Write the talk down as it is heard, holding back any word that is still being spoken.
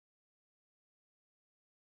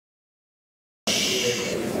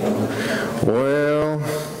Well,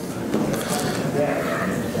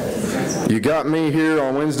 you got me here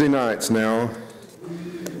on Wednesday nights now,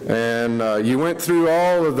 and you went through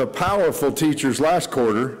all of the powerful teachers last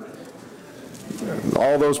quarter,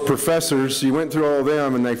 all those professors. You went through all of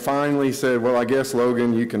them, and they finally said, well, I guess,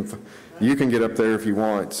 Logan, you can get up there if you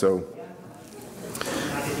want. So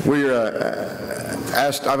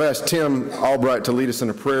I've asked Tim Albright to lead us in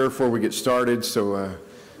a prayer before we get started. So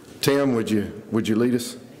Tim, would you lead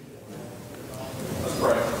us? Let's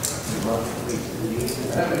pray.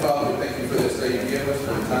 Heavenly Father, we thank you for this day you give us,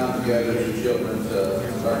 for the time together as your children to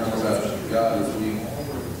learn more about God as we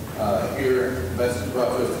hear the message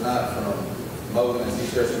brought to us tonight from Logan as he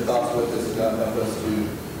shares some thoughts with us. God, help us to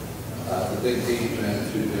dig deep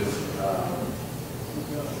and to just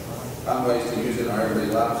find ways to use it in our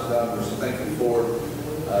everyday lives. God, we're so thankful for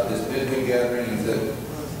this midweek gathering and that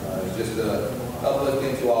it's just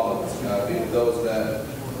uplifting to all of us. God, be with those that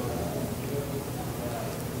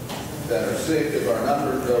are sick, that are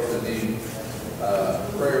numbered, those that need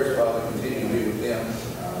prayers, Father, continue to be with them.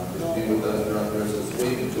 Just be with us throughout the rest of this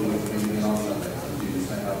week until we can meet again on Sunday. In Jesus'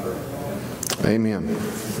 name I pray. Amen.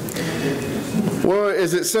 Well,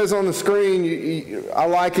 as it says on the screen, I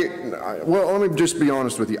like it. Well, let me just be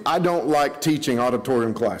honest with you. I don't like teaching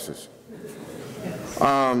auditorium classes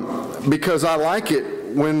because I like it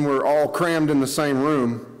when we're all crammed in the same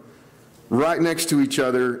room, right next to each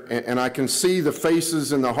other, and I can see the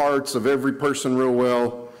faces and the hearts of every person real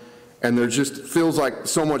well, and there just feels like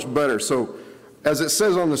so much better. So as it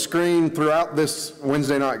says on the screen throughout this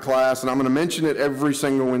Wednesday night class, and I'm going to mention it every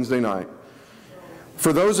single Wednesday night,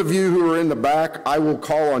 for those of you who are in the back, I will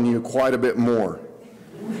call on you quite a bit more.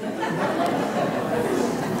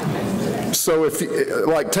 So if,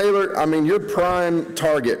 like Taylor, I mean, you're prime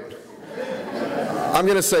target. I'm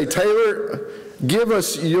going to say, Taylor, give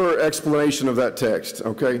us your explanation of that text,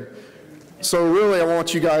 okay? So really, I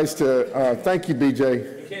want you guys to, thank you,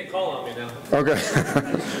 BJ. You can't call on me now. Okay.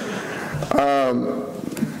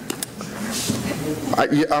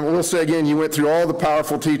 I will say again, you went through all the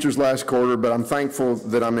powerful teachers last quarter, but I'm thankful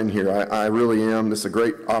that I'm in here. I really am. This is a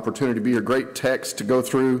great opportunity to be a great text to go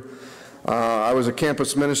through. I was a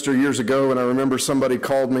campus minister years ago, and I remember somebody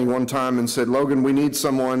called me one time and said, Logan, we need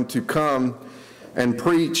someone to come and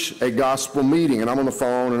preach a gospel meeting. And I'm on the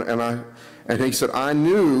phone, and he said, I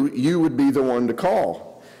knew you would be the one to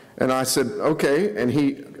call. And I said, okay. And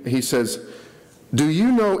he says, do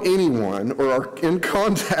you know anyone or are in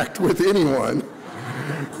contact with anyone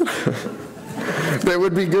that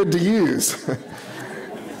would be good to use?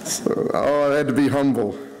 So, I had to be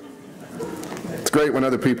humble. It's great when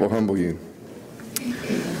other people humble you.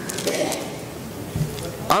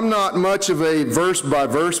 I'm not much of a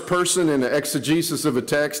verse-by-verse person in the exegesis of a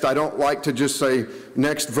text. I don't like to just say,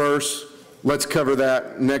 next verse, let's cover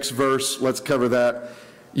that. Next verse, let's cover that.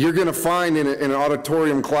 You're going to find in an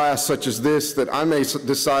auditorium class such as this that I may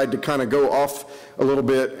decide to kind of go off a little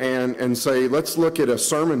bit and say, let's look at a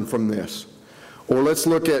sermon from this, or let's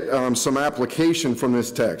look at some application from this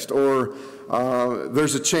text, or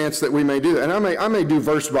there's a chance that we may do that. And I may do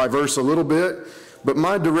verse by verse a little bit, but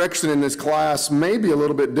my direction in this class may be a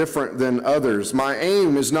little bit different than others. My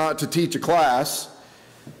aim is not to teach a class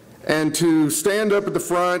and to stand up at the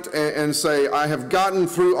front and say, I have gotten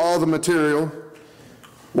through all the material,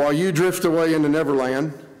 while you drift away into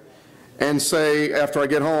Neverland, and say, after I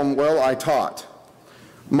get home, well, I taught.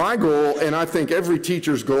 My goal, and I think every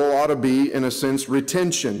teacher's goal, ought to be, in a sense,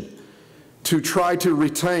 retention, to try to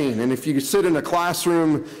retain. And if you sit in a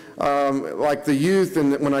classroom like the youth,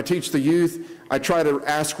 and when I teach the youth, I try to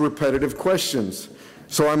ask repetitive questions.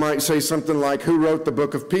 So I might say something like, who wrote the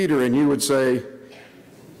book of Peter? And you would say,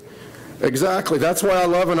 exactly, that's why I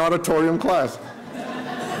love an auditorium class.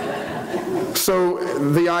 So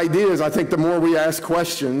the idea is, I think the more we ask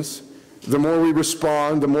questions, the more we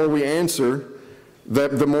respond, the more we answer,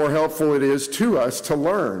 the more helpful it is to us to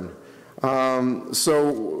learn.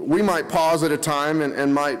 So we might pause at a time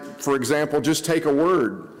and might, for example, just take a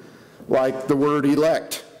word, like the word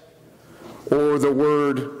elect, or the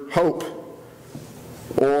word hope,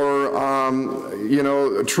 or,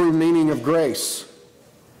 a true meaning of grace.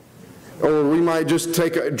 Or we might just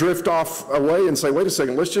drift off away and say, wait a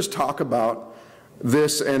second, let's just talk about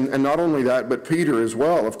this, and not only that, but Peter as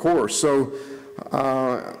well, of course. So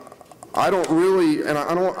I don't really, and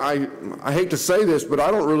I hate to say this, but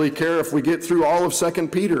I don't really care if we get through all of 2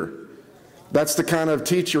 Peter. That's the kind of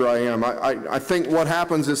teacher I am. I think what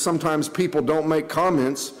happens is sometimes people don't make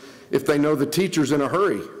comments if they know the teacher's in a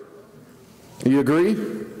hurry. You agree?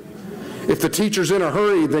 If the teacher's in a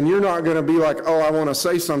hurry, then you're not going to be like, oh, I want to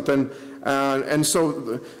say something. And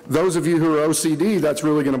so those of you who are OCD, that's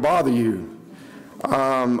really going to bother you.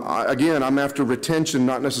 Again, I'm after retention,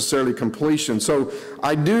 not necessarily completion. So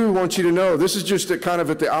I do want you to know, this is just kind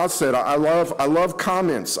of at the outset. I love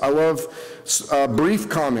comments. I love brief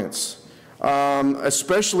comments,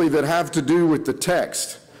 especially that have to do with the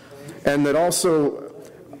text, and that also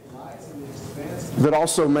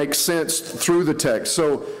make sense through the text.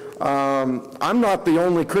 So I'm not the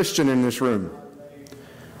only Christian in this room.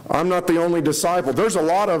 I'm not the only disciple. There's a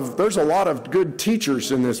lot of good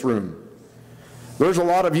teachers in this room. There's a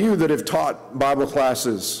lot of you that have taught Bible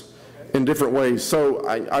classes in different ways. So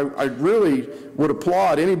I really would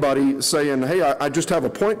applaud anybody saying, hey, I just have a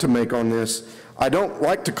point to make on this. I don't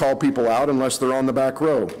like to call people out unless they're on the back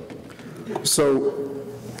row. So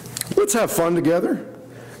let's have fun together.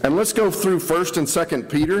 And let's go through 1 and 2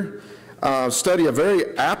 Peter, study a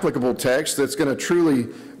very applicable text that's going to truly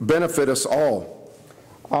benefit us all.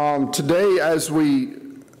 Today, as we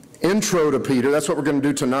intro to Peter, that's what we're going to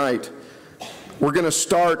do tonight. We're going to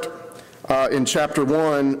start in chapter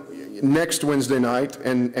 1 next Wednesday night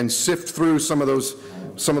and sift through some of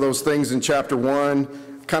those things in chapter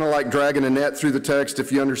 1, kind of like dragging a net through the text,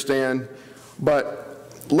 if you understand.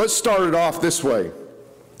 But let's start it off this way.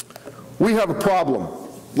 We have a problem.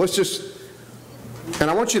 And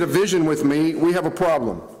I want you to vision with me, we have a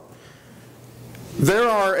problem. There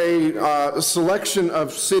are a selection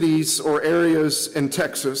of cities or areas in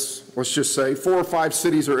Texas, let's just say, 4 or 5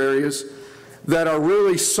 cities or areas that are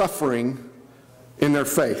really suffering in their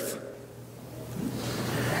faith.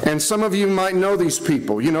 And some of you might know these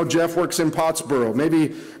people. You know, Jeff works in Pottsboro.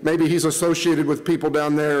 Maybe he's associated with people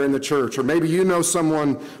down there in the church, or maybe you know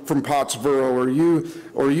someone from Pottsboro,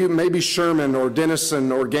 or you maybe Sherman or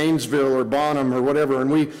Denison or Gainesville or Bonham or whatever.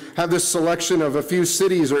 And we have this selection of a few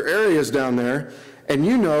cities or areas down there. And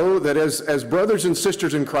you know that as brothers and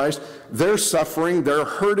sisters in Christ, they're suffering, they're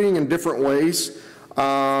hurting in different ways.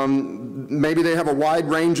 Maybe they have a wide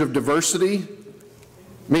range of diversity,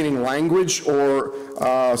 meaning language or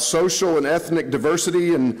social and ethnic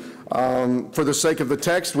diversity. And for the sake of the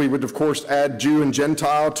text, we would, of course, add Jew and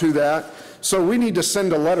Gentile to that. So we need to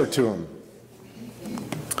send a letter to them.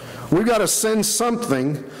 We've got to send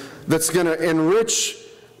something that's going to enrich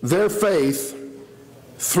their faith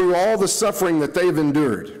through all the suffering that they've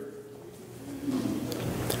endured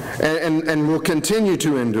and will continue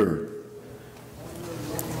to endure.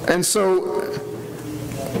 And so,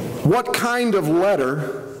 what kind of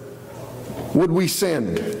letter would we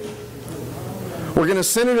send? We're going to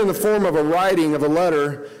send it in the form of a writing of a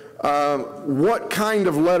letter. What kind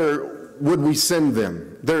of letter would we send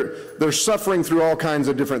them? They're suffering through all kinds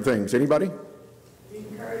of different things. Anybody?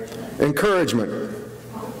 Encouragement.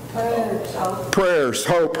 Prayers.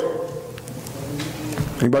 Hope.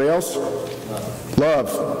 Anybody else?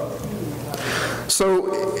 Love.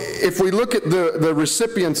 So if we look at the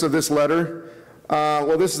recipients of this letter,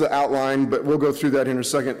 well, this is the outline, but we'll go through that in a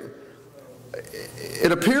second.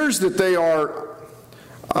 It appears that they are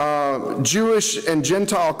Jewish and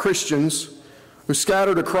Gentile Christians who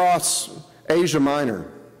scattered across Asia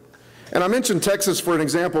Minor. And I mentioned Texas for an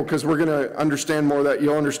example because we're going to understand more of that.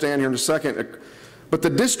 You'll understand here in a second. But the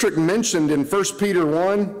district mentioned in 1 Peter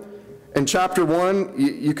 1 and chapter 1,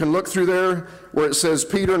 you can look through there where it says,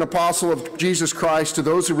 Peter, an apostle of Jesus Christ, to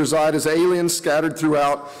those who reside as aliens scattered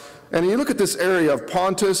throughout. And you look at this area of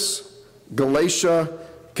Pontus, Galatia,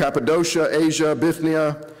 Cappadocia, Asia,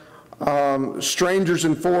 Bithynia, strangers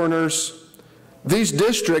and foreigners. These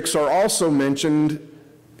districts are also mentioned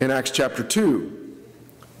in Acts chapter 2,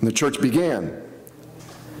 when the church began.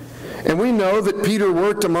 And we know that Peter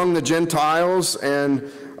worked among the Gentiles, and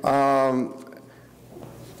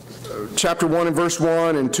chapter 1 and verse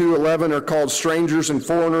 1 and 2:11 are called strangers and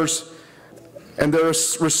foreigners, and their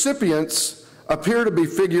recipients appear to be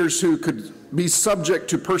figures who could be subject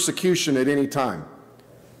to persecution at any time.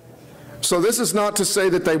 So this is not to say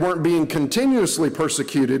that they weren't being continuously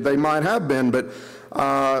persecuted. They might have been, but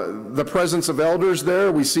the presence of elders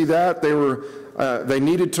there, we see that. They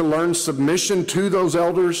needed to learn submission to those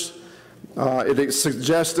elders. It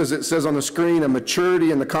suggests, as it says on the screen, a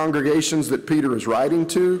maturity in the congregations that Peter is writing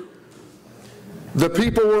to. The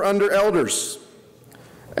people were under elders.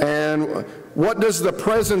 And what does the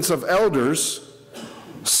presence of elders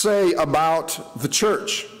say about the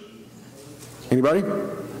church? Anybody?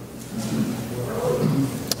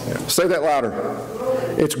 Say that louder.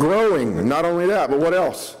 It's growing. Not only that, but what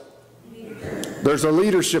else? There's a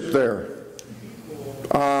leadership there.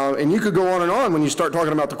 And you could go on and on when you start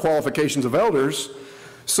talking about the qualifications of elders.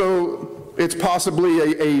 So it's possibly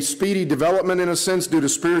a speedy development in a sense due to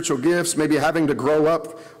spiritual gifts, maybe having to grow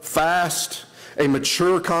up fast, a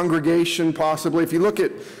mature congregation possibly. If you look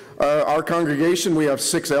at our congregation, we have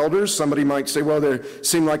 6 elders. Somebody might say, well, they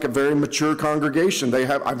seem like a very mature congregation.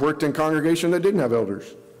 I've worked in congregation that didn't have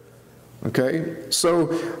elders. Okay,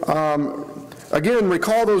 so again,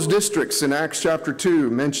 recall those districts in Acts chapter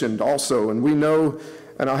 2 mentioned also, and we know,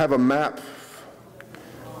 and I'll have a map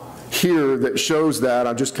here that shows that.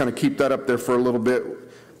 I'll just kind of keep that up there for a little bit,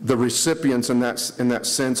 the recipients in that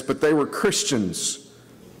sense, but they were Christians,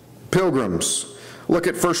 pilgrims. Look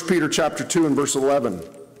at 1 Peter chapter 2 and verse 11.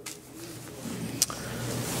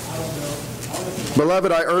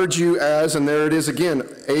 Beloved, I urge you as, and there it is again,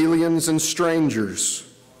 aliens and strangers.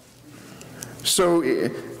 So,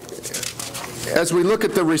 as we look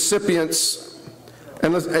at the recipients,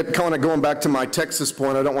 and kind of going back to my Texas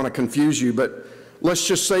point, I don't want to confuse you, but let's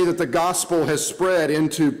just say that the gospel has spread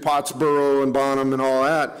into Pottsboro and Bonham and all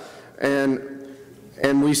that,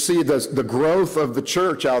 and we see the growth of the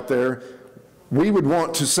church out there. We would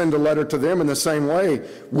want to send a letter to them in the same way.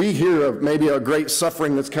 We hear of maybe a great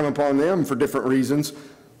suffering that's come upon them for different reasons.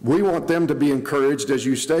 We want them to be encouraged, as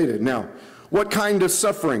you stated. Now, what kind of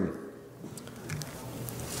suffering?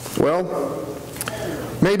 Well,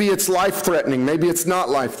 maybe it's life-threatening, maybe it's not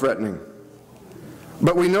life-threatening.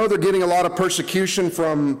 But we know they're getting a lot of persecution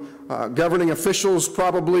from governing officials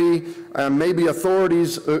probably, maybe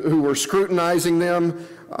authorities who were scrutinizing them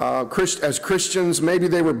as Christians. Maybe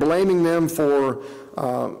they were blaming them for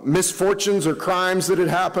misfortunes or crimes that had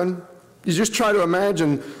happened. You just try to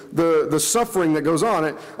imagine the suffering that goes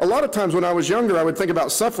on. A lot of times when I was younger, I would think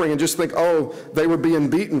about suffering and just think, oh, they were being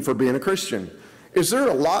beaten for being a Christian. Is there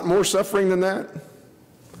a lot more suffering than that?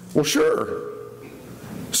 Well, sure.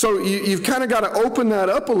 So you've kind of got to open that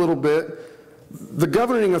up a little bit. The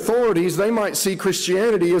governing authorities, they might see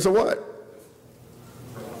Christianity as a what?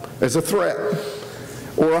 As a threat,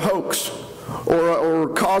 or a hoax, or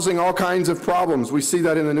causing all kinds of problems. We see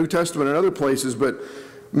that in the New Testament and other places, but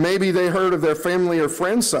maybe they heard of their family or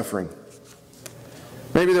friends suffering.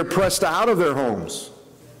 Maybe they're pressed out of their homes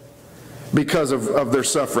because of their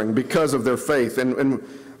suffering, because of their faith. And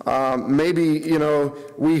maybe, you know,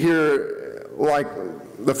 we hear like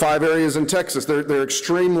the 5 areas in Texas, they're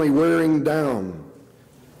extremely wearing down.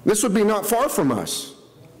 This would be not far from us.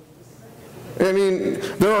 I mean,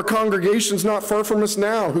 there are congregations not far from us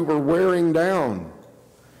now who are wearing down.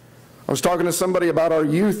 I was talking to somebody about our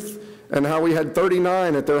youth and how we had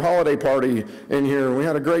 39 at their holiday party in here, and we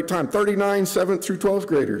had a great time. 39 7th through 12th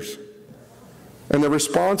graders. And the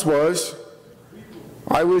response was,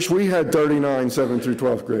 I wish we had 39 7th through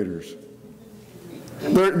 12th graders.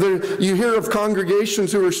 You hear of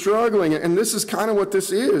congregations who are struggling, and this is kind of what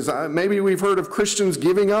this is. Maybe we've heard of Christians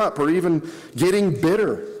giving up or even getting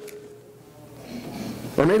bitter.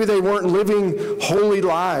 Or maybe they weren't living holy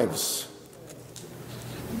lives.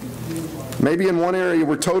 Maybe in one area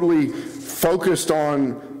we're totally focused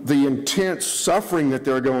on the intense suffering that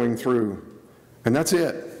they're going through, and that's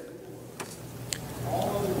it.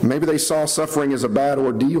 Maybe they saw suffering as a bad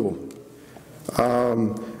ordeal,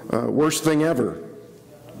 worst thing ever.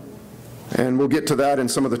 And we'll get to that in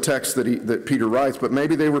some of the texts that Peter writes, but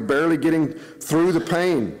maybe they were barely getting through the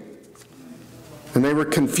pain, and they were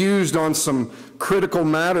confused on some critical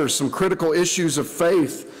matters, some critical issues of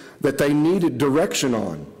faith that they needed direction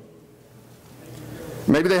on.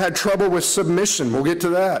 Maybe they had trouble with submission. We'll get to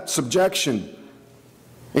that. Subjection.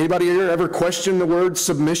 Anybody here ever questioned the word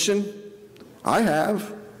submission? I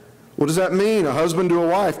have. What does that mean? A husband to a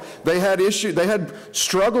wife. They had issues. They had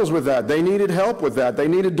struggles with that. They needed help with that. They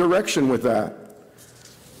needed direction with that.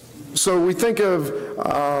 So we think of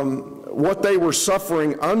what they were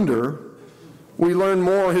suffering under. We learn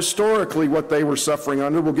more historically what they were suffering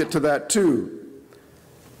under. We'll get to that too.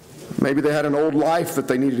 Maybe they had an old life that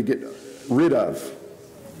they needed to get rid of.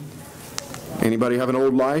 Anybody have an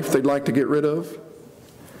old life they'd like to get rid of?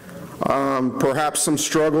 Perhaps some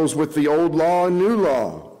struggles with the old law and new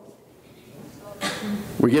law.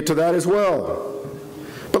 We get to that as well.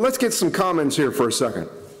 But let's get some comments here for a second.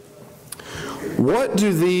 What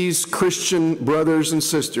do these Christian brothers and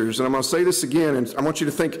sisters, and I'm going to say this again, and I want you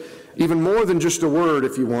to think even more than just a word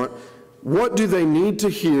if you want, what do they need to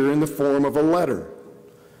hear in the form of a letter?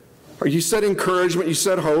 Or you said encouragement, you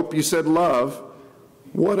said hope, you said love.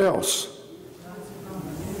 What else?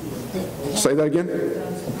 Say that again.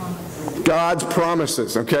 God's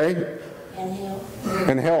promises, okay?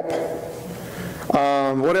 And help.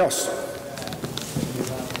 What else?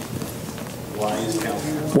 Wise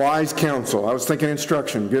counsel. Wise counsel. I was thinking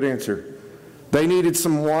instruction. Good answer. They needed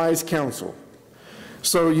some wise counsel.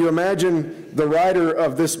 So you imagine the writer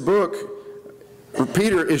of this book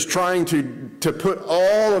Peter is trying to put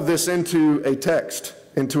all of this into a text,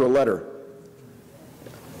 into a letter.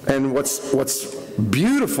 And what's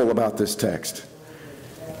beautiful about this text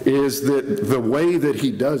is that the way that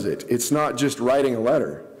he does it, it's not just writing a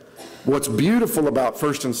letter. What's beautiful about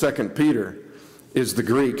 1st and 2nd Peter is the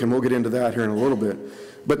Greek, and we'll get into that here in a little bit.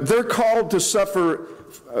 But they're called to suffer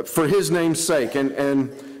for his name's sake.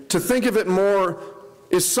 And to think of it more,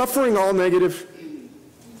 is suffering all negative?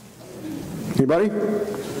 Anybody?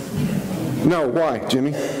 No, why,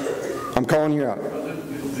 Jimmy? I'm calling you out.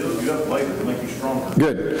 Build you up later to make you stronger.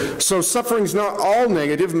 Good. So suffering's not all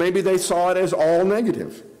negative. Maybe they saw it as all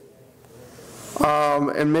negative.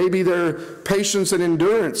 And maybe their patience and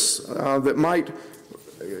endurance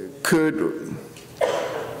could...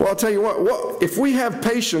 Well, I'll tell you what, if we have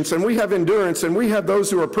patience and we have endurance and we have those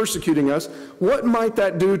who are persecuting us, what might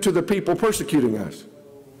that do to the people persecuting us?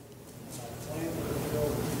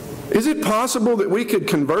 Is it possible that we could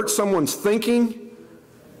convert someone's thinking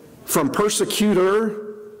from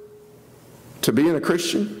persecutor to being a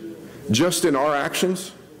Christian just in our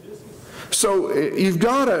actions? So you've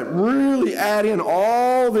got to really add in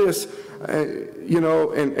all this,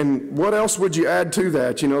 and what else would you add to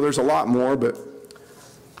that? There's a lot more, but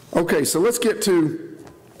okay, so let's get to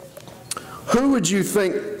who would you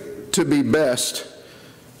think to be best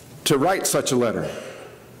to write such a letter?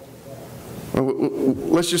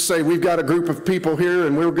 Let's just say we've got a group of people here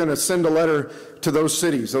and we're going to send a letter to those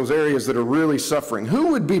cities, those areas that are really suffering. Who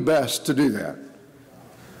would be best to do that?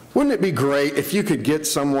 Wouldn't it be great if you could get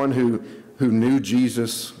someone who knew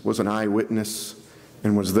Jesus, was an eyewitness,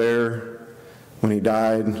 and was there when he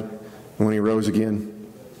died and when he rose again?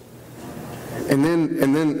 And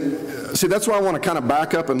then, see, that's why I want to kind of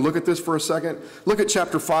back up and look at this for a second. Look at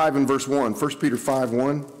chapter 5 and verse 1, 1 Peter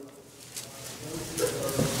 5:1.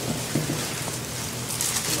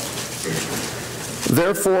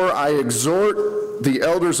 Therefore, I exhort the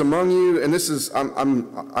elders among you, and this is,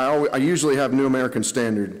 I usually have New American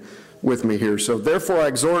Standard with me here. So, therefore, I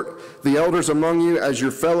exhort the elders among you as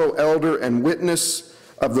your fellow elder and witness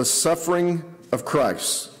of the suffering of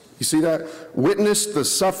Christ. You see that? Witness the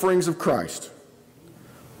sufferings of Christ.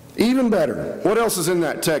 Even better, what else is in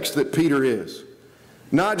that text that Peter is?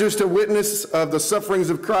 Not just a witness of the sufferings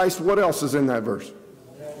of Christ, what else is in that verse?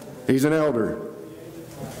 He's an elder.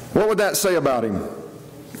 What would that say about him?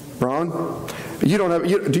 Ron? Do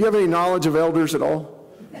you have any knowledge of elders at all?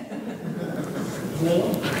 No.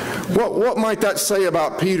 What might that say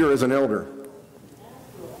about Peter as an elder?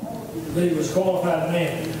 That he was a qualified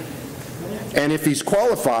man. And if he's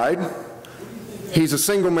qualified, he's a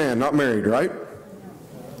single man, not married, right?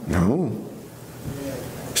 No.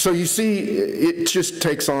 So you see, it just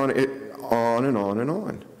takes on and on and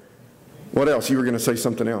on. What else? You were going to say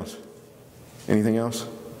something else. Anything else?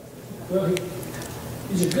 Well,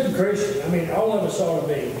 he's a good Christian. I mean, all of us ought to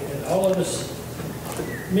be. And all of us,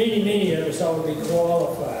 many of us ought to be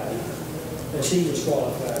qualified as he was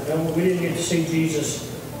qualified. Now, we didn't get to see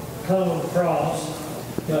Jesus come on the cross,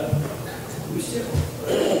 but we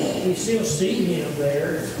still see him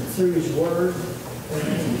there through his word.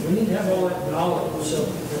 And we need to have all that knowledge. So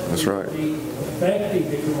that's right. It would be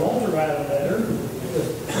effective if we want to write a letter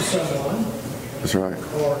to someone. That's right.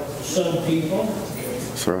 Or some people.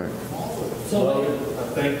 That's right. So I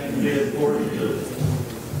think it's important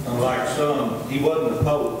to, unlike some, he wasn't a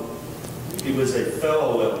pope. He was a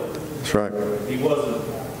fellow elder. That's right. He wasn't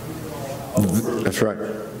over. That's right.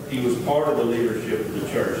 He was part of the leadership of the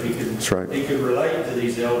church. That's right. He could relate to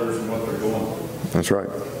these elders and what they're going through. That's right.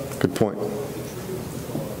 Good point.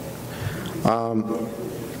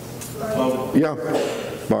 Yeah,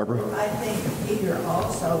 Barbara. I think Peter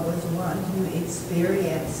also was one who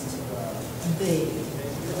experienced the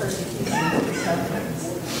persecution of the sufferings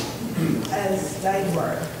as they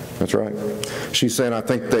were. That's right. She's saying, I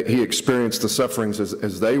think that he experienced the sufferings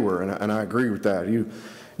as they were, and I agree with that.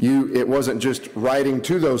 It wasn't just writing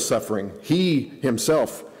to those suffering. He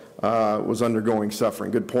himself was undergoing suffering.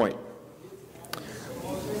 Good point.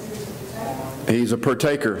 He's a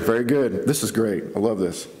partaker. Very good. This is great. I love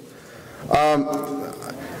this.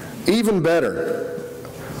 Even better,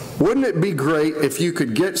 wouldn't it be great if you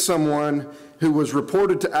could get someone who was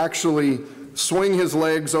reported to actually swing his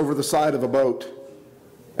legs over the side of a boat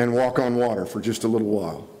and walk on water for just a little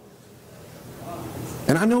while?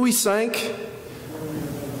 And I know he sank,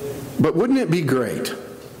 but wouldn't it be great?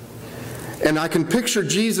 And I can picture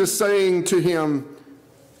Jesus saying to him,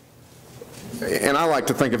 and I like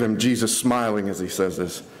to think of him, Jesus smiling as he says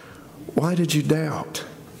this, why did you doubt?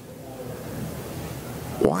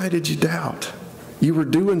 Why did you doubt? You were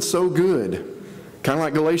doing so good. Kind of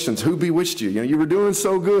like Galatians, who bewitched you? You were doing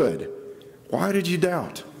so good. Why did you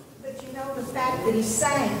doubt? But you know, the fact that he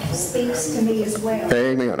sank speaks to me as well.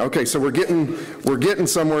 Amen. Okay, so we're getting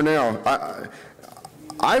somewhere now.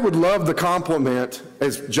 I would love the compliment,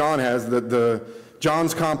 as John has,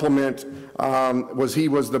 John's compliment was he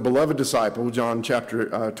was the beloved disciple, John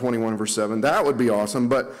chapter 21, verse 7. That would be awesome.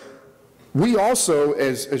 But we also,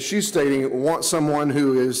 as she's stating, want someone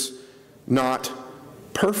who is not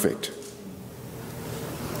perfect.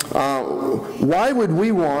 Why would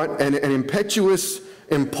we want an impetuous,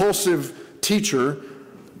 impulsive teacher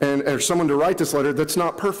or someone to write this letter that's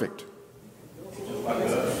not perfect?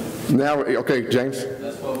 Now, okay, James?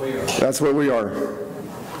 That's what we are. That's what we are.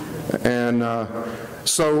 And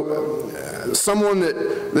so someone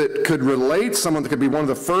that could relate, someone that could be one of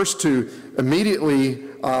the first to immediately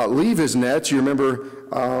leave his nets. You remember,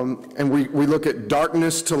 and we look at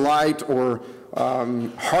darkness to light, or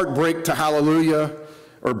heartbreak to hallelujah,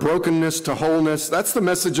 or brokenness to wholeness. That's the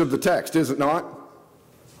message of the text, is it not?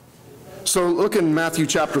 So look in Matthew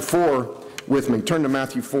chapter 4 with me. Turn to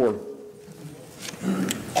Matthew 4.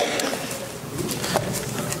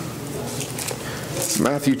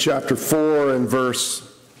 Matthew chapter 4 and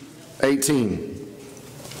verse 18.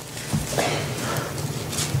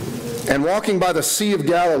 And walking by the Sea of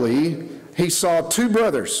Galilee, he saw two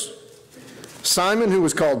brothers, Simon, who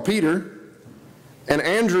was called Peter, and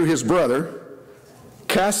Andrew his brother,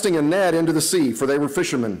 casting a net into the sea, for they were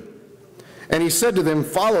fishermen. And he said to them,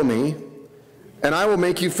 "Follow me, and I will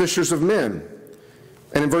make you fishers of men."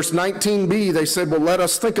 And in verse 19b, they said, "Well, let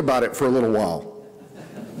us think about it for a little while."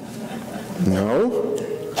 No.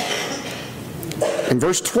 In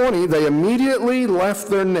verse 20, they immediately left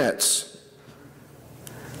their nets.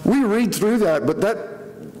 We read through that, but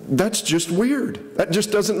that's just weird. That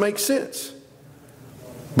just doesn't make sense.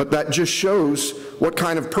 But that just shows what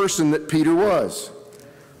kind of person that Peter was,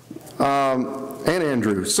 and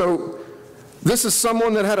Andrew. So this is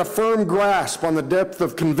someone that had a firm grasp on the depth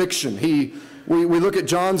of conviction. We look at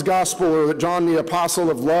John's gospel, or John the apostle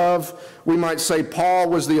of love. We might say Paul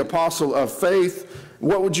was the apostle of faith.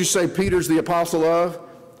 What would you say Peter's the apostle of?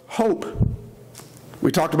 Hope.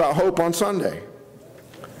 We talked about hope on Sunday.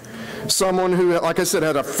 Someone who, like I said,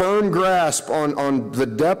 had a firm grasp on the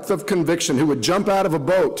depth of conviction, who would jump out of a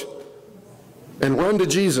boat and run to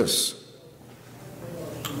Jesus.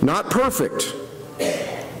 Not perfect,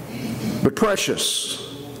 but precious.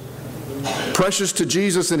 Precious to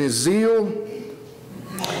Jesus in his zeal.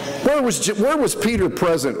 Where was Peter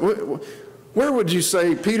present? Where would you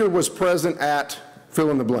say Peter was present at, fill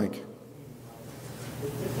in the blank?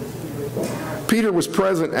 Peter was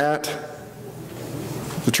present at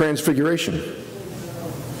the transfiguration.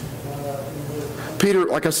 Peter,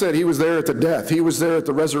 like I said, he was there at the death. He was there at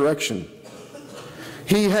the resurrection.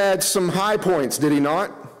 He had some high points, did he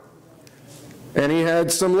not? And he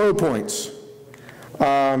had some low points.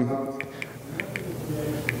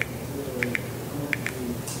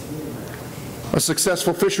 A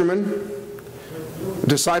successful fisherman,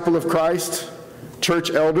 disciple of Christ, church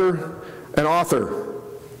elder, and author.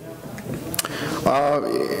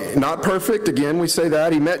 Not perfect, again, we say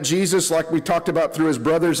that. He met Jesus, like we talked about, through his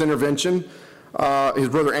brother's intervention, his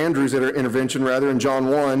brother Andrew's intervention, rather, in John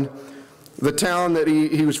 1. The town that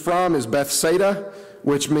he was from is Bethsaida,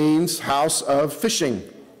 which means house of fishing.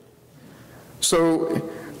 So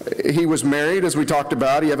he was married, as we talked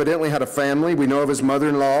about. He evidently had a family. We know of his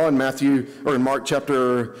mother-in-law in Mark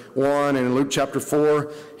chapter 1 and in Luke chapter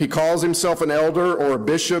 4. He calls himself an elder or a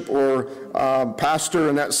bishop or pastor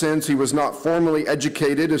in that sense. He was not formally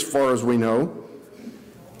educated as far as we know.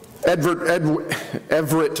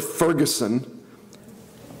 Everett Ferguson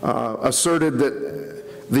asserted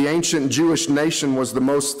that the ancient Jewish nation was the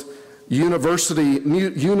most universally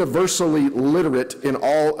literate in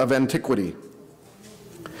all of antiquity.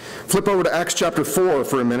 Flip over to Acts chapter 4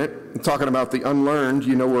 for a minute. I'm talking about the unlearned.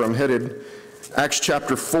 You know where I'm headed. Acts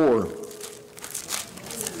chapter 4.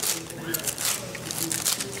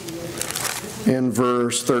 In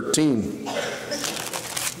verse 13.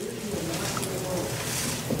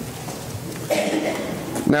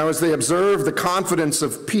 Now as they observed the confidence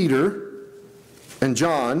of Peter and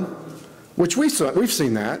John, which we've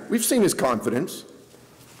seen that. We've seen his confidence.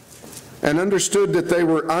 And understood that they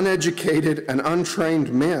were uneducated and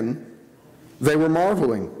untrained men, they were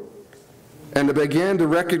marveling, and they began to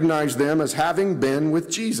recognize them as having been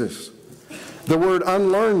with Jesus. The word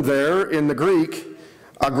unlearned there in the Greek,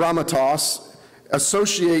 agrammatos,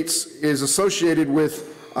 is associated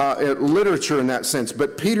with literature in that sense.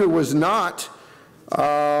 But Peter was not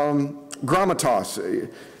grammatos.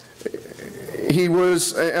 He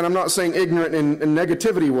was, and I'm not saying ignorant in a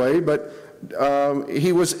negativity way, but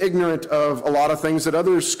he was ignorant of a lot of things that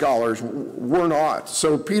other scholars were not.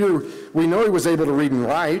 So Peter, we know he was able to read and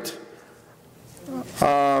write.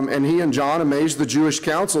 And he and John amazed the Jewish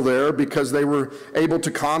council there because they were able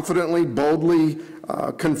to confidently, boldly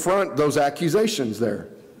confront those accusations there.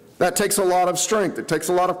 That takes a lot of strength. It takes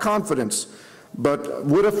a lot of confidence. But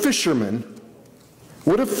would a fisherman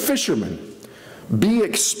be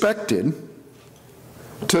expected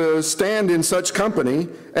to stand in such company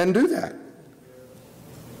and do that?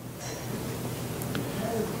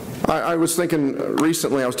 I was thinking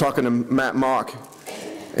recently, I was talking to Matt Mock,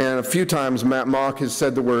 and a few times Matt Mock has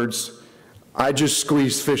said the words, "I just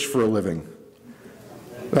squeeze fish for a living."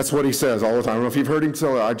 That's what he says all the time. I don't know if you've heard him say,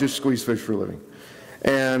 "I just squeeze fish for a living."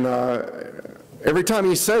 And every time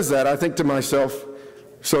he says that, I think to myself,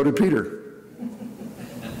 so did Peter.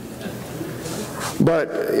 But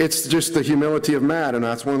it's just the humility of Matt, and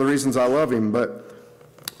that's one of the reasons I love him. But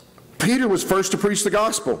Peter was first to preach the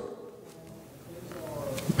gospel.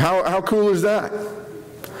 How cool is that?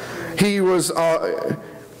 He was,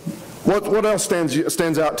 what else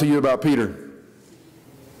stands out to you about Peter?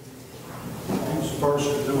 He was first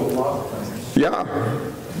to do a lot of things. Yeah.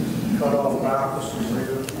 Cut off Malchus's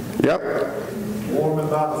ear. Yep. Warm him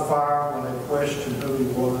by the fire when they questioned who he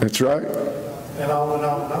was. That's right. And on and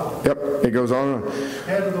on and on. Yep. It goes on and on.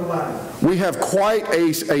 Head of the line. We have quite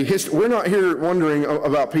a history. We're not here wondering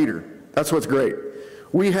about Peter. That's what's great.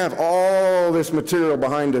 We have all this material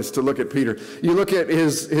behind us to look at Peter. You look at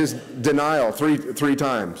his denial three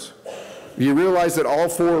times. You realize that all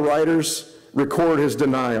four writers record his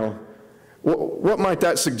denial. What might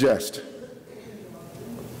that suggest?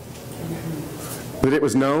 That it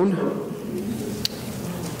was known?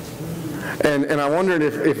 And I wondered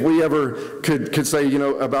if we ever could say, you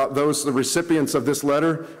know, about the recipients of this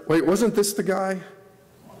letter, wait, wasn't this the guy?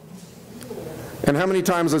 And how many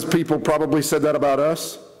times has people probably said that about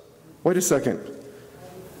us? Wait a second.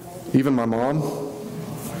 Even my mom?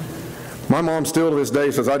 My mom still to this day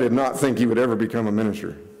says, "I did not think you would ever become a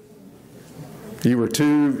minister. You were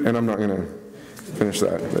too," and I'm not going to finish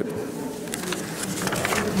that. But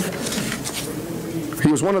he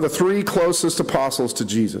was one of the three closest apostles to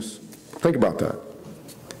Jesus. Think about that.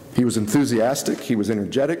 He was enthusiastic, he was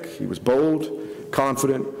energetic, he was bold,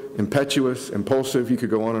 confident, impetuous, impulsive. You could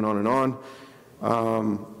go on and on and on.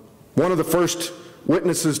 One of the first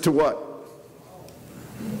witnesses to what?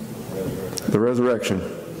 The resurrection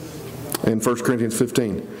in 1 Corinthians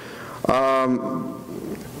 15.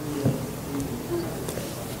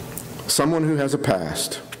 Someone who has a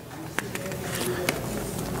past.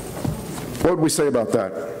 What would we say about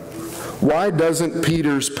that? Why doesn't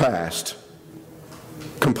Peter's past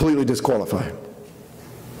completely disqualify him?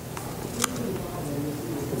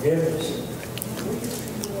 Forgiveness.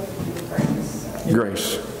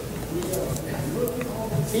 Grace.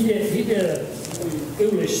 He did a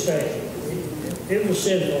foolish thing. It was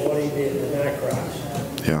sinful what he did to deny Christ.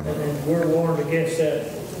 Yeah. And we're warned against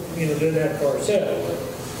that, doing that for ourselves.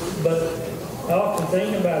 But I often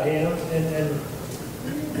think about him and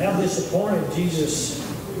how disappointed Jesus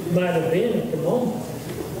might have been at the moment.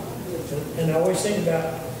 And I always think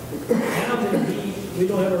about how did we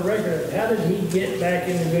don't have a record of how did he get back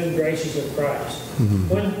in the good graces of Christ? Mm-hmm.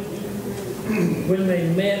 When they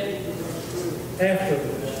met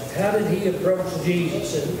afterwards, how did he approach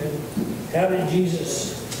Jesus and how did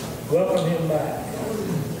Jesus welcome him back?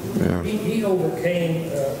 Yeah. He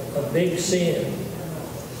overcame a big sin.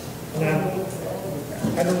 And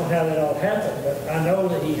I don't know how that all happened, but I know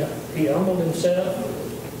that he humbled himself.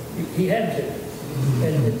 He had to.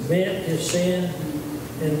 And admit his sin.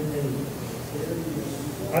 And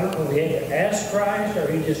I don't know if he had to ask Christ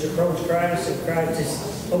or he just approached Christ and Christ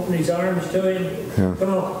just opened his arms to him. Yeah.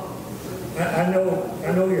 Come on. I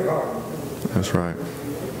know your heart. That's right.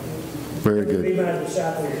 Very good. Be my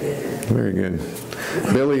disciple again. Very good.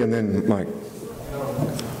 Billy and then Mike.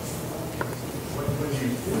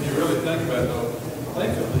 When you really think about it,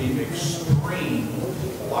 think of the extreme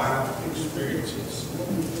life experiences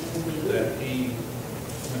that he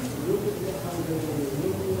went through.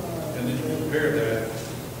 And then you compare that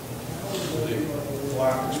to the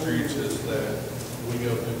life experiences that we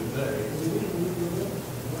go through today.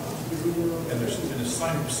 And there's in the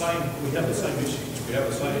same, we have the same issues, we have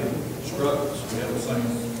the same struggles, we have the same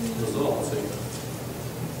results even.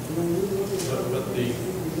 But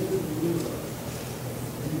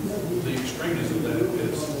the extremeness of that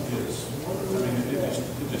is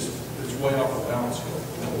it's way off the balance here.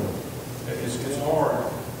 It's hard.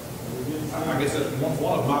 I guess that's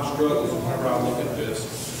one of my struggles whenever I look at this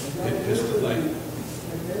is to think,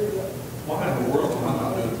 why in the world am I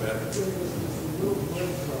not doing better?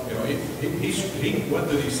 He he went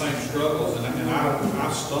through these same struggles, and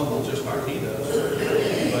I stumble just like he does.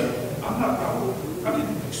 But I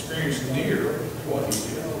didn't experience near what he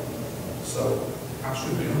did. So I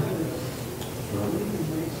should be on it.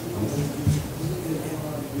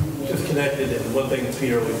 Just connected, and one thing that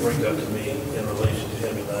Peter always brings up to me in relation to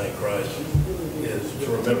him denying Christ is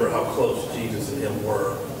to remember how close Jesus and him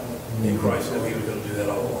were in Christ, and he was going to do that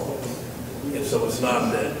all along. And so it's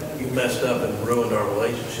not that you messed up and ruined our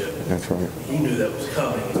relationship. That's right. He knew that was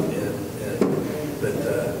coming, and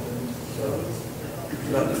that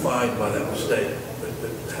not defined by that mistake, but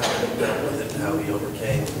how he dealt with it and how he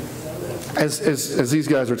overcame that. As these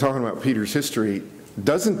guys are talking about Peter's history,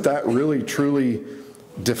 doesn't that really truly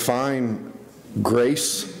define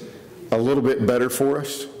grace a little bit better for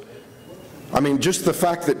us? I mean, just the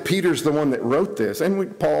fact that Peter's the one that wrote this,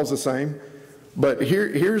 and Paul's the same, but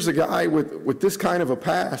here's a guy with this kind of a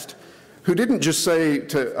past who didn't just say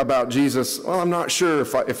about Jesus, well, I'm not sure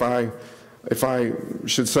if I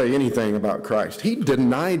should say anything about Christ. He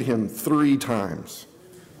denied him 3 times.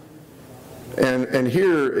 And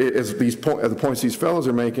here is the points these fellows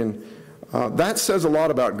are making. That says a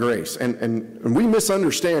lot about grace, and we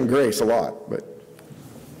misunderstand grace a lot. But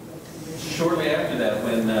shortly after that,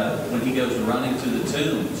 when he goes running to the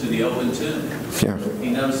tomb, to the open tomb, yeah,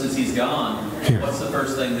 he notices he's gone. Yeah. What's the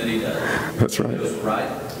first thing that he does? That's right. He goes right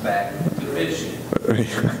back to fishing.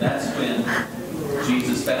 That's when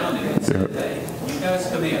Jesus found him and said, "Hey, you guys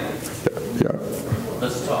come here. Yeah.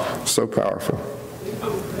 Let's talk." So powerful.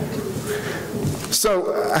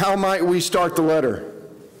 So, how might we start the letter?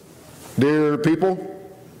 Dear people?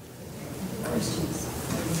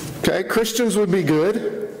 Okay, Christians would be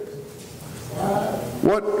good.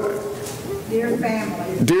 What? Dear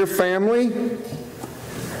family. Dear family?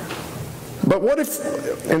 But what if,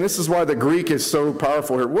 and this is why the Greek is so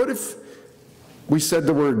powerful here, what if we said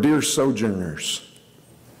the word dear sojourners?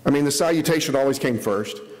 I mean, the salutation always came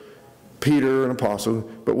first, Peter, an apostle,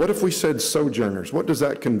 but what if we said sojourners? What does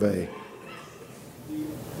that convey?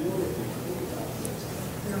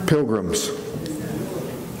 Pilgrims,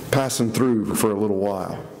 passing through for a little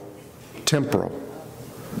while, temporal,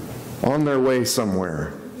 on their way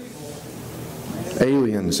somewhere,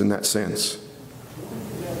 aliens in that sense.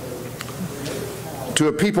 To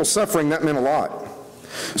a people suffering, that meant a lot.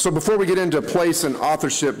 So before we get into place and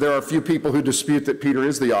authorship, there are a few people who dispute that Peter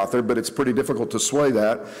is the author, but it's pretty difficult to sway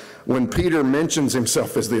that when Peter mentions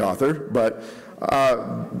himself as the author. But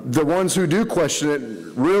the ones who do question it,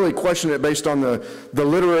 really question it based on the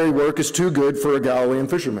literary work is too good for a Galilean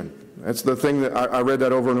fisherman. That's the thing that I read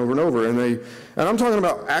that over and over and over. And I'm talking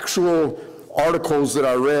about actual articles that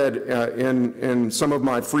I read in some of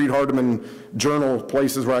my Freed Hardeman journal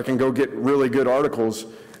places where I can go get really good articles,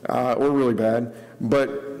 or really bad. But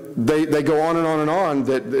they go on and on and on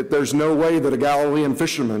that there's no way that a Galilean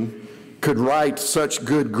fisherman could write such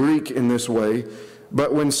good Greek in this way.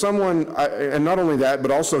 But when someone, and not only that,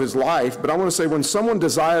 but also his life, but I want to say when someone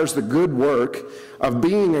desires the good work of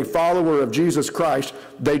being a follower of Jesus Christ,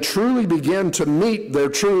 they truly begin to meet their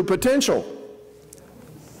true potential.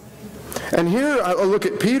 And here I look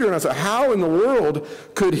at Peter and I say, how in the world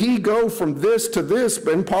could he go from this to this,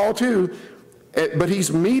 and Paul too, but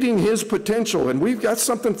he's meeting his potential, and we've got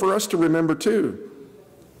something for us to remember too.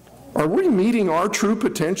 Are we meeting our true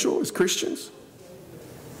potential as Christians?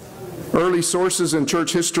 Early sources in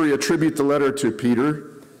church history attribute the letter to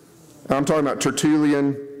Peter. I'm talking about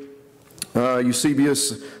Tertullian,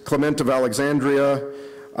 Eusebius, Clement of Alexandria.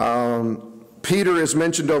 Peter is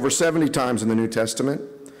mentioned over 70 times in the New Testament.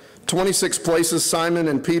 26 places Simon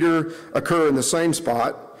and Peter occur in the same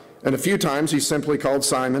spot, and a few times he's simply called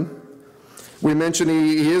Simon. We mentioned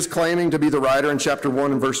he is claiming to be the writer in chapter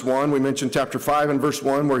 1 and verse 1. We mentioned chapter 5 and verse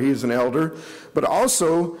 1 where he is an elder. But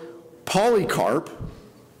also Polycarp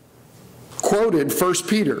quoted 1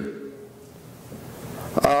 Peter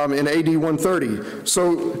in AD 130.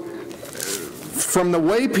 So from the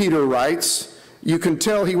way Peter writes, you can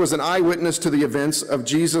tell he was an eyewitness to the events of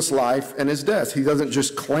Jesus' life and his death. He doesn't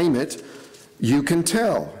just claim it, you can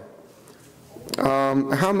tell.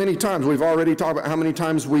 How many times, we've already talked about how many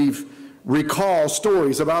times we've recall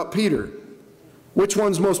stories about Peter. Which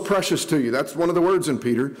one's most precious to you? That's one of the words in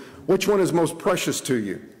Peter. Which one is most precious to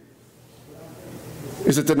you?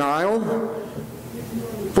 Is it denial?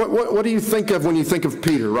 What do you think of when you think of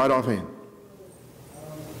Peter, right offhand?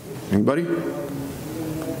 Anybody?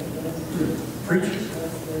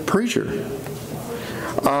 Preacher.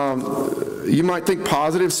 You might think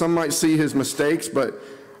positive, some might see his mistakes, but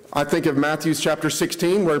I think of Matthew chapter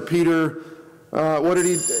 16 where Peter, what did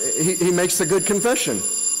he makes a good confession.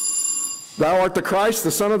 Thou art the Christ,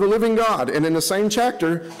 the Son of the living God. And in the same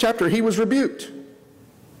chapter he was rebuked.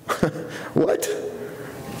 What?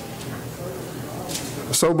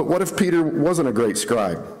 So, but what if Peter wasn't a great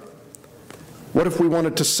scribe? What if we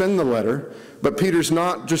wanted to send the letter, but Peter's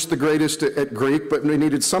not just the greatest at Greek, but we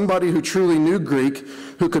needed somebody who truly knew Greek,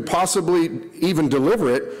 who could possibly even deliver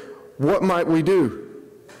it? What might we do?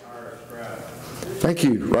 Thank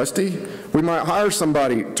you, Rusty. We might hire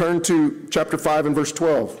somebody. Turn to chapter 5 and verse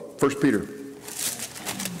 12, 1 Peter.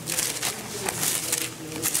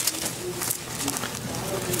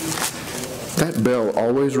 That bell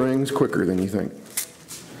always rings quicker than you think.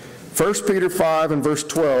 1 Peter 5 and verse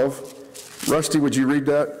 12. Rusty, would you read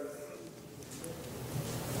that?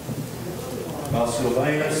 While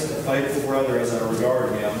Silvanus, the faithful brother as I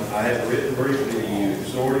regard him, I have written briefly to you,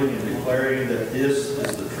 exhorting and declaring that this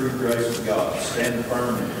is the true grace of God. Stand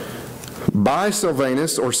firm in it. By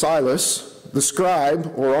Silvanus, or Silas, the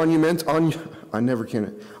scribe, or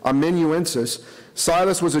amanuensis.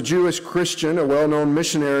 Silas was a Jewish Christian, a well-known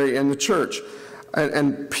missionary in the church.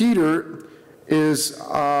 And Peter is,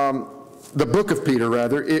 the book of Peter,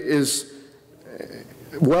 rather, is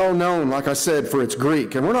well known, like I said, for its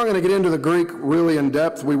Greek. And we're not going to get into the Greek really in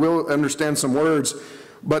depth. We will understand some words.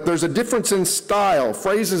 But there's a difference in style.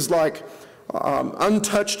 Phrases like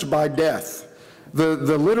untouched by death.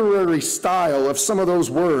 The literary style of some of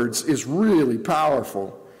those words is really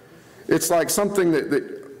powerful. It's like something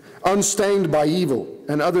that unstained by evil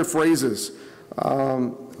and other phrases.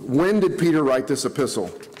 When did Peter write this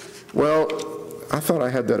epistle? Well, I thought I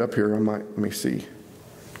had that up here. Let me see.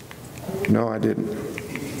 No, I didn't.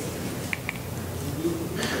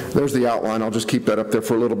 There's the outline. I'll just keep that up there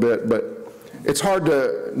for a little bit. But it's hard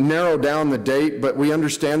to narrow down the date, but we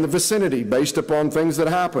understand the vicinity based upon things that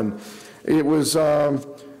happened. It was,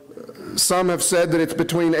 some have said that it's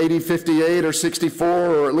between AD 58 or 64,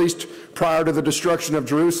 or at least prior to the destruction of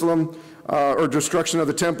Jerusalem, or destruction of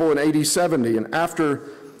the temple in AD 70. And after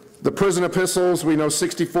the prison epistles, we know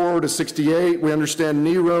 64 to 68. We understand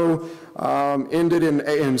Nero ended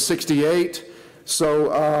in 68.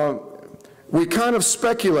 So we kind of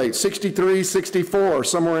speculate, 63, 64,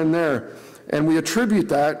 somewhere in there. And we attribute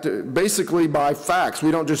that basically by facts.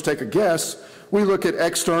 We don't just take a guess. We look at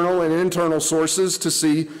external and internal sources to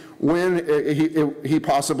see when he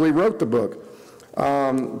possibly wrote the book.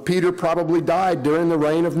 Peter probably died during the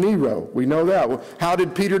reign of Nero. We know that. Well, how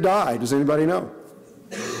did Peter die? Does anybody know?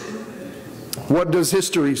 What does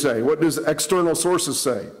history say? What does external sources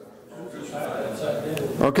say?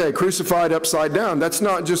 Okay, crucified upside down. That's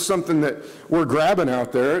not just something that we're grabbing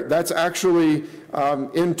out there. That's actually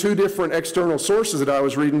in two different external sources that I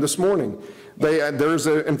was reading this morning.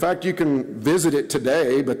 In fact, you can visit it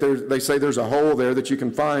today, but they say there's a hole there that you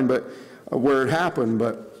can find, but where it happened.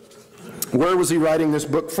 But where was he writing this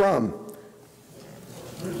book from?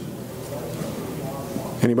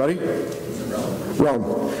 Anybody?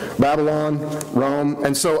 Rome. Babylon, Rome.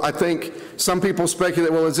 And so I think some people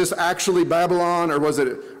speculate, well, is this actually Babylon, or was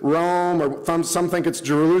it Rome, or some think it's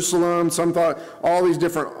Jerusalem, some thought, all these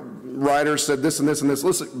different writers said this and this and this.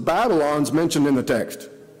 Listen, Babylon's mentioned in the text.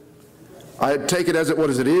 I take it as what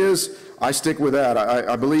it is. I stick with that.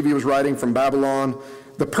 I believe he was writing from Babylon.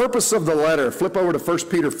 The purpose of the letter, flip over to 1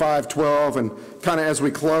 Peter 5:12, and kind of as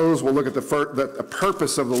we close, we'll look at the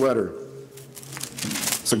purpose of the letter.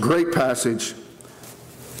 It's a great passage.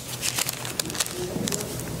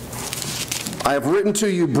 I have written to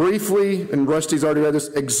you briefly, and Rusty's already read this,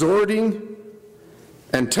 exhorting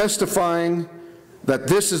and testifying that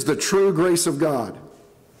this is the true grace of God.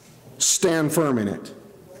 Stand firm in it.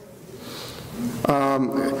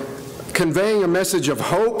 Conveying a message of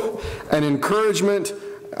hope and encouragement.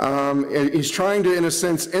 He's trying to, in a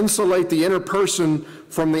sense, insulate the inner person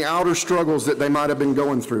from the outer struggles that they might have been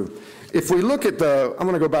going through. If we look at I'm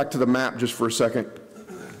going to go back to the map just for a second.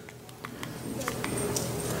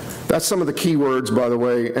 That's some of the key words, by the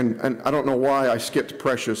way, and I don't know why I skipped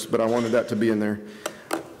precious, but I wanted that to be in there.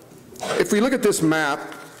 If we look at this map,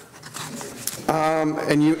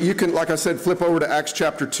 and you can, like I said, flip over to Acts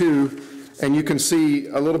chapter 2, and you can see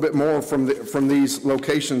a little bit more from these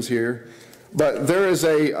locations here. But there is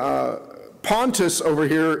a Pontus over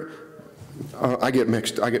here. I get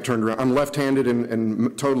mixed. I get turned around. I'm left-handed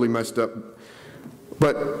and totally messed up.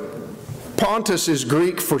 But Pontus is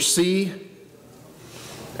Greek for sea.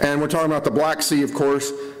 And we're talking about the Black Sea, of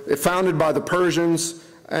course. It's founded by the Persians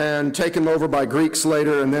and taken over by Greeks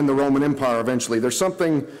later, and then the Roman Empire eventually. As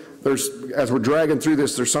we're dragging through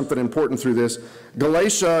this, there's something important through this.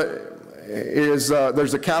 Galatia is,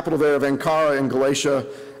 there's a capital there of Ankara in Galatia,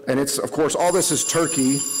 and it's, of course, all this is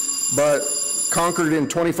Turkey, but conquered in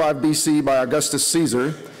 25 BC by Augustus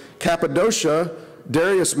Caesar. Cappadocia,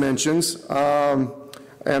 Darius mentions,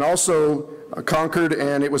 and also conquered,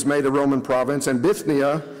 and it was made a Roman province. And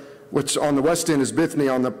Bithynia, which on the west end is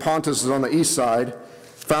Bithynia, on the Pontus is on the east side,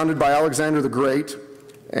 founded by Alexander the Great,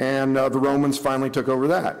 and the Romans finally took over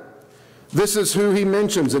that. This is who he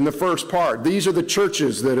mentions in the first part. These are the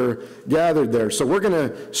churches that are gathered there. So we're going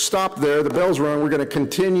to stop there. The bell's rung. We're going to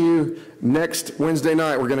continue next Wednesday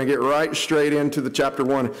night. We're going to get right straight into the chapter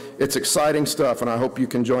 1. It's exciting stuff, and I hope you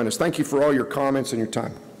can join us. Thank you for all your comments and your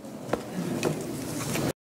time.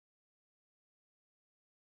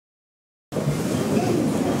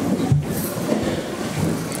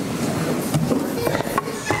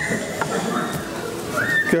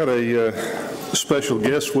 Got a special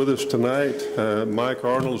guest with us tonight. Mike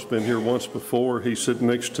Arnold's been here once before. He's sitting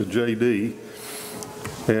next to JD,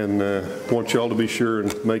 and want y'all to be sure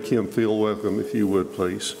and make him feel welcome, if you would,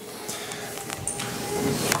 please.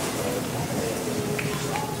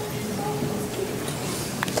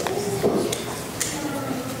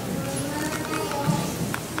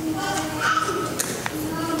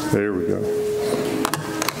 There we go.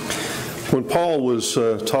 When Paul was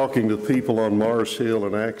talking to people on Mars Hill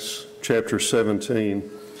in Acts chapter 17,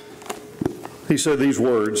 he said these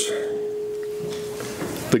words,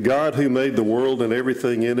 "The God who made the world and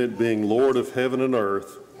everything in it, being Lord of heaven and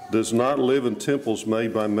earth, does not live in temples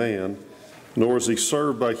made by man, nor is he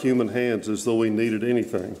served by human hands as though he needed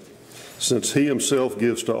anything, since he himself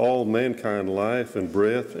gives to all mankind life and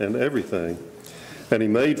breath and everything. And he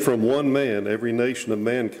made from one man every nation of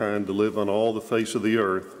mankind to live on all the face of the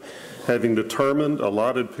earth, having determined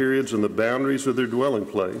allotted periods and the boundaries of their dwelling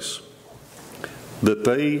place, that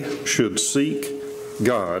they should seek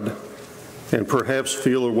God and perhaps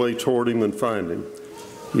feel their way toward him and find him.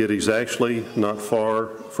 Yet he's actually not far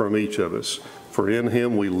from each of us, for in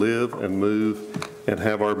him we live and move and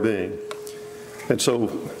have our being." And so,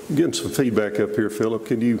 getting some feedback up here, Philip,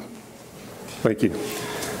 can you? Thank you.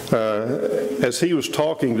 As he was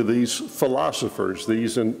talking to these philosophers,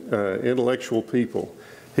 these intellectual people,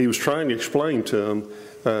 he was trying to explain to them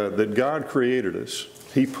that God created us.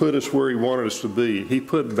 He put us where he wanted us to be. He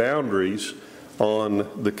put boundaries on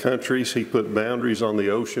the countries. He put boundaries on the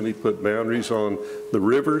ocean. He put boundaries on the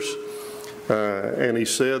rivers. And he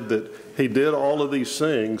said that he did all of these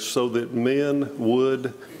things so that men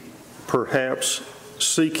would perhaps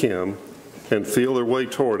seek him and feel their way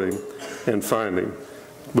toward him and find him.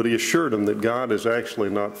 But he assured them that God is actually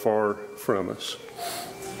not far from us.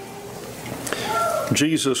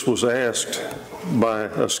 Jesus was asked by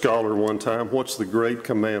a scholar one time, "What's the great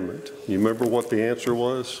commandment?" You remember what the answer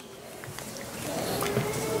was?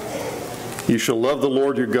 "You shall love the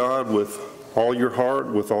Lord your God with all your heart,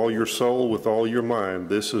 with all your soul, with all your mind.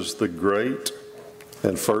 This is the great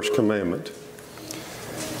and first commandment."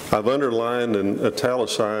 I've underlined and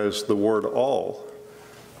italicized the word all.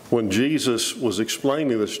 When Jesus was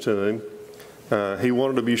explaining this to him, he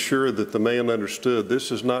wanted to be sure that the man understood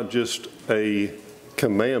this is not just a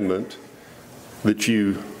commandment that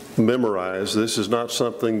you memorize. This is not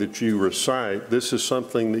something that you recite. This is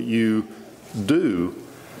something that you do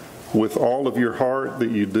with all of your heart, that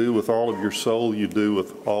you do with all of your soul, you do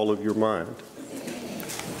with all of your mind.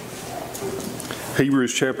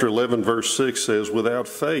 Hebrews chapter 11 verse 6 says, "Without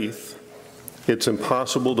faith it's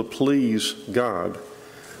impossible to please God.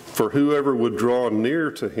 For whoever would draw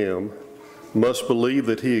near to him must believe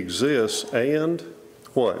that he exists and,"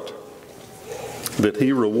 what? "That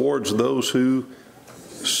he rewards those who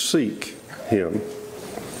seek him."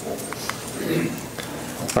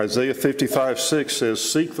 Isaiah 55:6 says,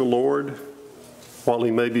 "Seek the Lord while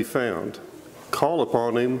he may be found. Call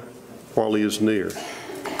upon him while he is near."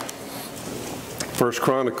 First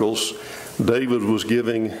Chronicles, David was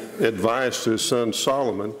giving advice to his son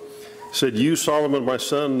Solomon. He said, "You, Solomon, my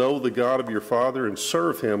son, know the God of your father and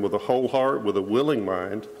serve him with a whole heart, with a willing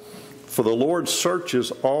mind. For the Lord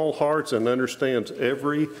searches all hearts and understands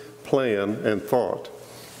every plan and thought.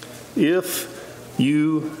 If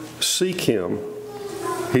you seek him,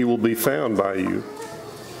 he will be found by you.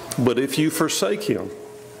 But if you forsake him,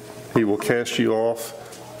 he will cast you off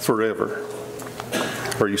forever."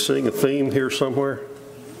 Are you seeing a theme here somewhere?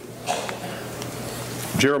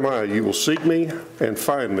 Jeremiah, "You will seek me and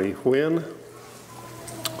find me." When?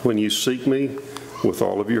 When you seek me with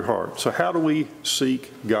all of your heart. So how do we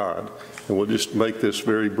seek God? And we'll just make this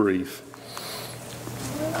very brief.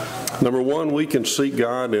 Number one, we can seek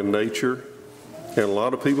God in nature, and a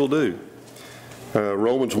lot of people do.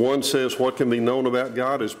 Romans 1 says, "What can be known about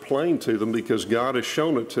God is plain to them because God has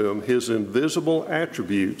shown it to them. His invisible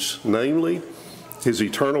attributes, namely his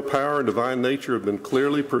eternal power and divine nature, have been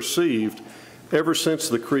clearly perceived ever since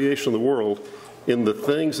the creation of the world in the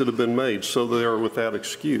things that have been made, so they are without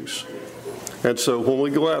excuse." And so when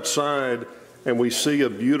we go outside and we see a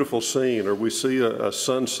beautiful scene, or we see a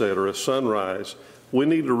sunset or a sunrise, we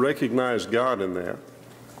need to recognize God in that.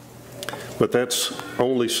 But that's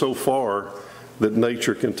only so far that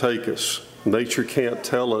nature can take us. Nature can't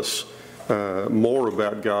tell us more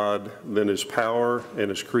about God than His power and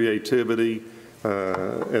His creativity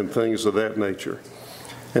and things of that nature.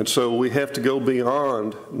 And so we have to go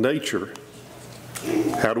beyond nature.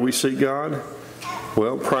 How do we see God?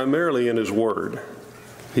 Well, primarily in His Word.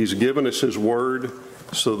 He's given us His Word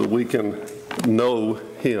so that we can know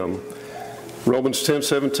Him. Romans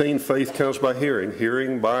 10:17, faith comes by hearing,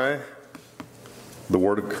 hearing by the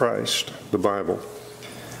Word of Christ, the Bible.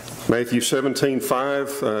 Matthew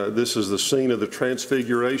 17:5, this is the scene of the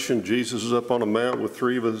Transfiguration. Jesus is up on a mount with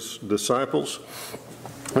 3 of His disciples.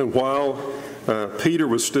 And while Peter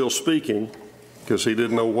was still speaking, because he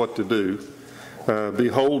didn't know what to do,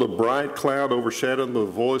 behold, a bright cloud overshadowed him. A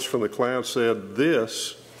voice from the cloud said,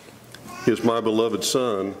 "This is my beloved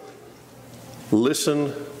Son.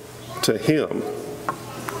 Listen to Him."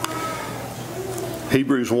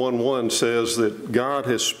 Hebrews 1:1 says that God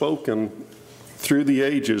has spoken through the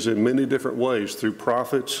ages in many different ways, through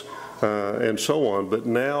prophets and so on. But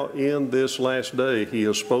now in this last day, He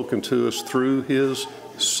has spoken to us through His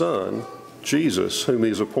Son, Jesus, whom He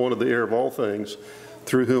has appointed the heir of all things,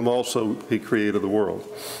 through whom also He created the world.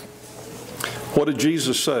 What did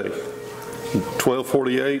Jesus say?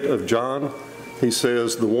 12:48 of John, He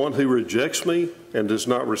says, "The one who rejects me and does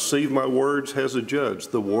not receive my words has a judge.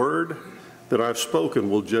 The word that I've spoken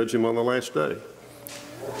will judge him on the last day."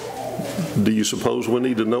 Do you suppose we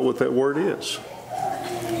need to know what that word is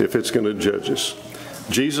if it's going to judge us?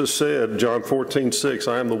 Jesus said, John 14:6,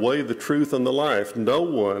 "I am the way, the truth, and the life. No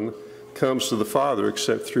one comes to the Father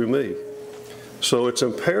except through me." So it's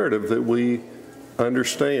imperative that we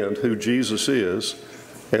understand who Jesus is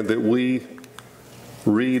and that we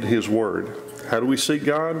read His Word. How do we seek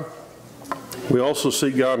God? We also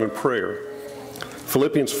seek God in prayer.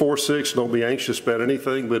 Philippians 4:6, "Don't be anxious about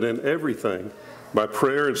anything, but in everything, by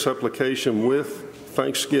prayer and supplication with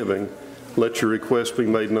thanksgiving, let your requests be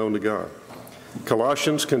made known to God."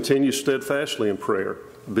 Colossians, "Continue steadfastly in prayer,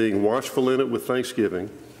 being watchful in it with thanksgiving."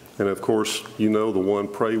 And of course, you know the one,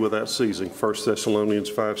 "Pray without ceasing," 1 Thessalonians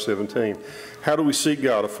 5:17. How do we seek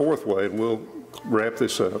God? A fourth way, and we'll wrap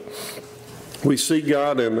this up. We seek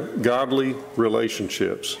God in godly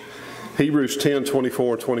relationships. Hebrews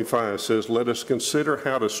 10:24 and 25 says, "Let us consider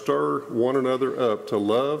how to stir one another up to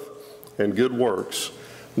love and good works,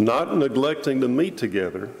 not neglecting to meet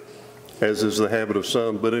together, as is the habit of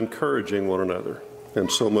some, but encouraging one another,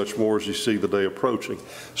 and so much more as you see the day approaching."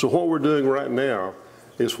 So what we're doing right now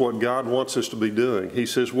is what God wants us to be doing. He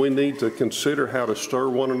says we need to consider how to stir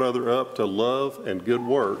one another up to love and good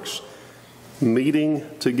works, meeting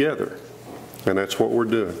together. And that's what we're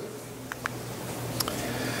doing.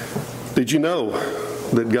 Did you know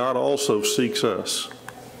that God also seeks us?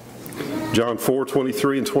 John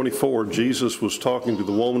 4:23 and 24, Jesus was talking to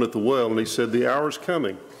the woman at the well, and He said, "The hour is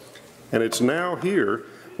coming, and it's now here,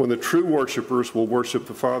 when the true worshipers will worship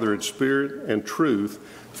the Father in spirit and truth,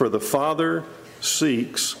 for the Father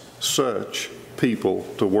seeks such people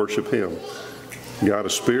to worship Him." God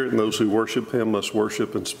is spirit, and those who worship Him must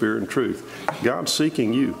worship in spirit and truth. God's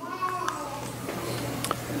seeking you.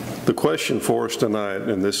 The question for us tonight,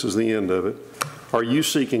 and this is the end of it, are you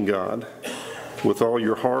seeking God with all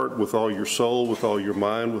your heart, with all your soul, with all your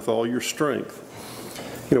mind, with all your strength?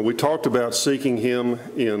 You know, we talked about seeking Him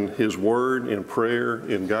in His Word, in prayer,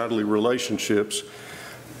 in godly relationships.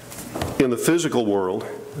 In the physical world,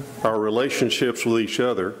 our relationships with each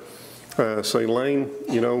other, say, "Lane,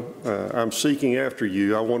 I'm seeking after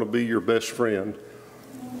you. I want to be your best friend.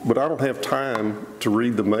 But I don't have time to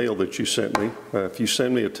read the mail that you sent me. If you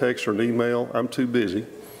send me a text or an email, I'm too busy.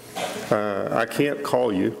 I can't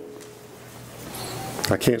call you.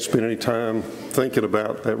 I can't spend any time thinking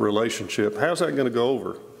about that relationship." How's that going to go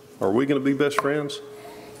over? Are we going to be best friends?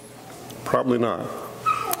 Probably not.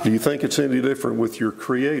 Do you think it's any different with your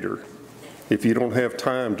Creator if you don't have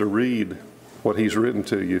time to read what He's written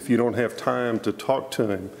to you, if you don't have time to talk to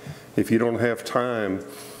Him, if you don't have time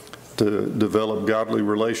to develop godly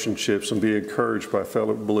relationships and be encouraged by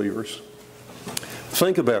fellow believers?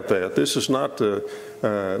 Think about that. This is not to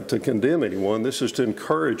condemn anyone. This is to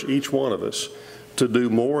encourage each one of us to do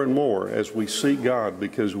more and more as we seek God,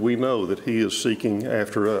 because we know that He is seeking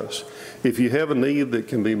after us. If you have a need that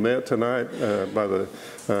can be met tonight by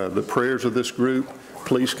the prayers of this group,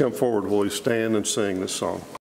 please come forward while we stand and sing this song.